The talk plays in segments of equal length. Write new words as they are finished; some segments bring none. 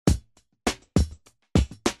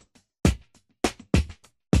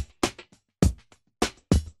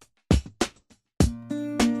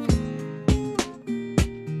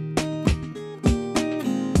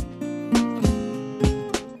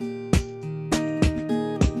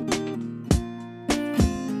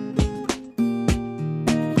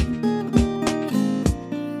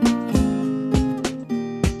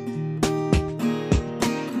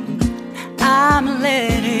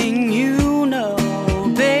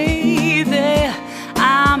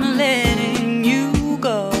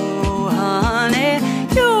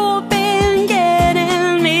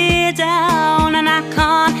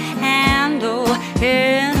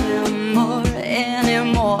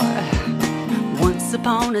Once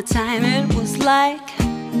upon a time it was like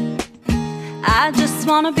I just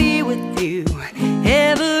wanna be with you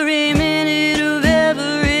every minute of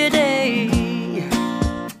every day.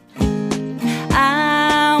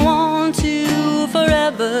 I want to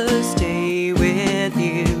forever stay with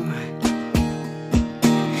you.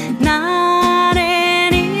 Not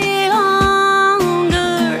any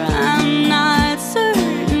longer, I'm not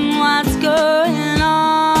certain what's going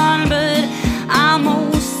on, but I'm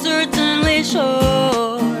most certainly sure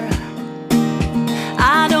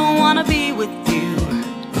I don't wanna be with you.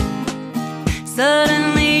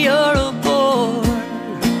 Suddenly you're a bore.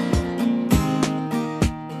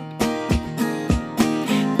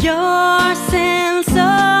 Your sense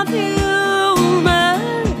of humor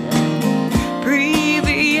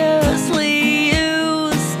previously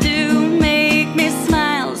used to make me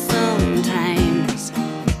smile sometimes.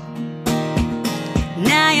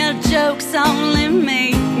 Now your jokes only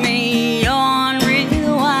make me yawn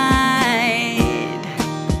real wide.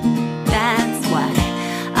 That's why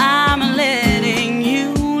I'm letting you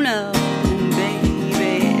know,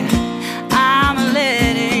 baby. I'm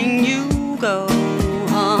letting you go,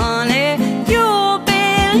 honey. You've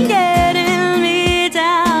been getting me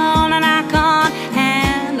down, and I can't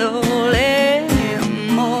handle it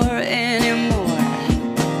anymore.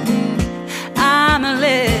 I'm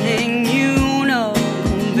letting you know,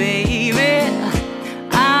 baby.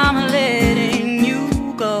 I'm letting you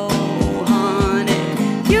go, honey.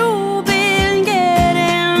 You've been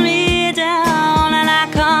getting me down, and I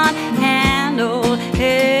can't handle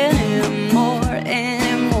it anymore.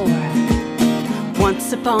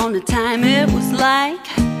 Once upon a time it was like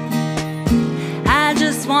I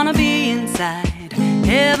just wanna be inside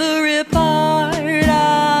every part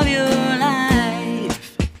of your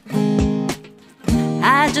life.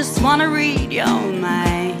 I just wanna read your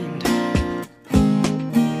mind.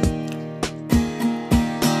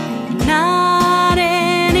 Not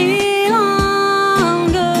any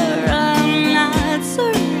longer, I'm not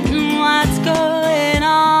certain what's going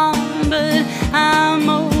on, but I'm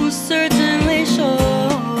most certainly sure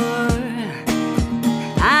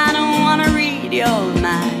I don't wanna read your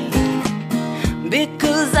mind,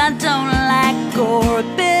 because I don't like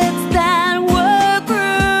orbits that were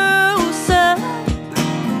gruesome,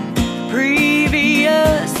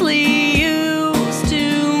 previously used to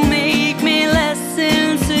make me less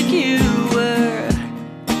insecure.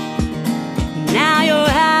 Now your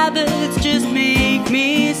habits just make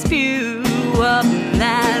me spew up, and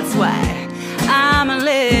that's why I'm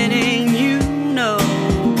letting you know,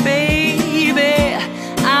 baby.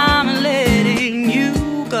 I'm letting you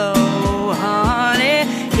go, honey.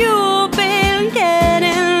 You've been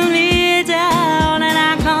getting me down, and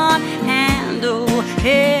I can't handle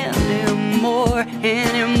anymore.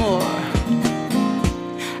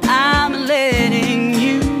 I'm letting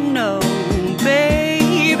you know,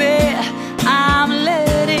 baby. I'm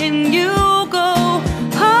letting you go,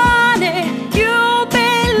 honey. You've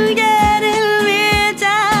been getting me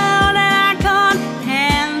down, and I can't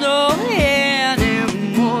handle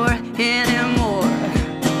anymore.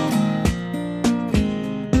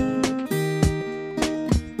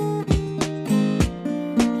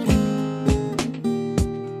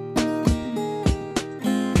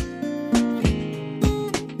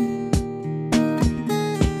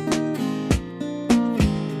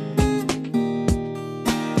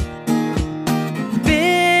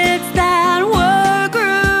 Bits that were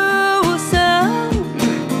gruesome,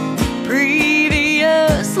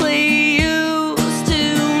 previously used to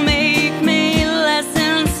make me less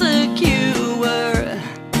insecure.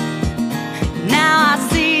 Now I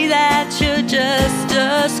see that you're just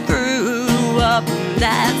a screw up, and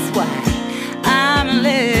that's why I'm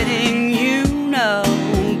letting you know,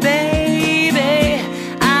 baby.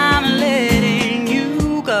 I'm letting you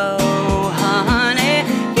go, honey.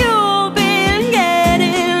 You've been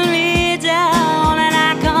getting me down, and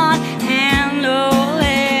I can't handle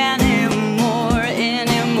anymore.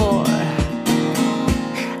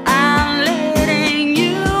 I'm letting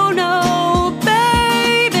you know,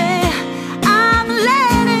 baby. I'm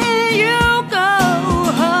letting you go,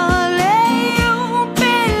 honey. You've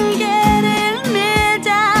been getting me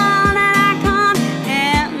down,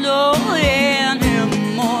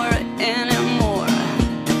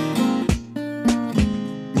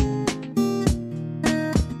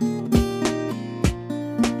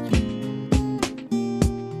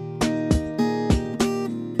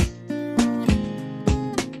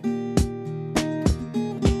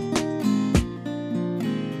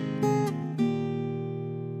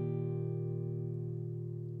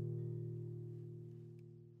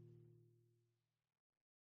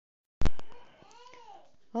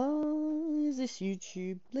 Is this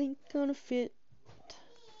YouTube link gonna fit?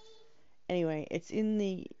 Anyway, it's in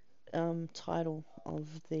the title of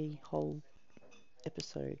the whole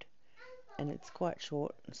episode, and it's quite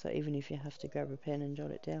short, so even if you have to grab a pen and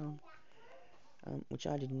jot it down, which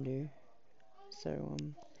I didn't do, so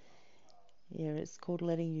yeah, it's called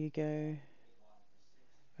Letting You Go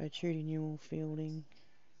by Trudy Newell Fielding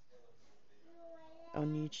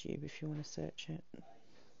on YouTube if you want to search it.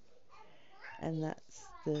 And that's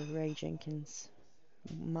the Ray Jenkins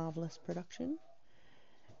marvelous production,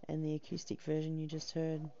 and the acoustic version you just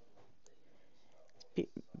heard,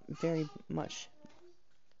 very much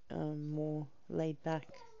more laid back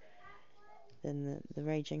than the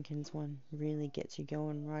Ray Jenkins one. Really gets you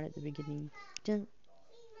going right at the beginning. Dun,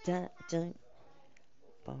 dun, dun.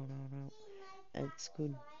 It's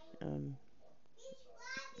good.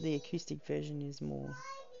 The acoustic version is more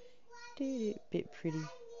bit pretty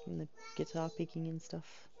in the guitar picking and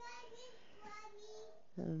stuff.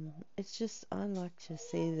 It's just, I like to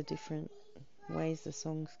see the different ways the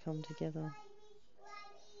songs come together,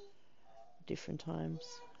 different times.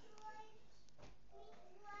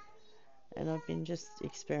 And I've been just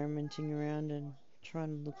experimenting around and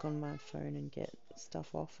trying to look on my phone and get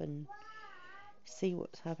stuff off and see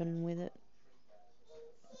what's happening with it,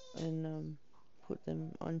 and put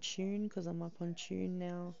them on Tune, because I'm up on Tune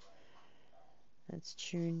now. That's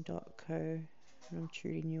tune.co, and I'm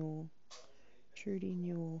Trudy Newell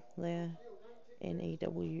there,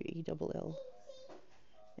 Newell,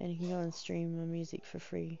 and you can go and stream my music for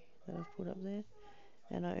free that I've put up there,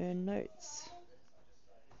 and I earn notes,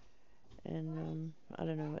 and I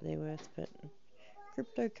don't know what they're worth, but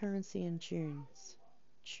cryptocurrency and tunes,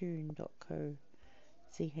 tune.co,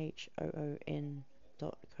 CHOON.co.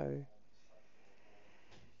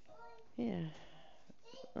 Yeah,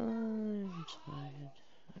 I'm tired.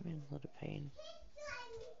 I'm in a lot of pain.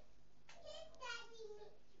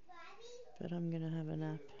 But I'm gonna have a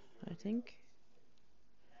nap, I think.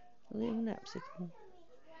 A little napsicle.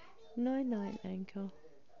 Night night, Anchor.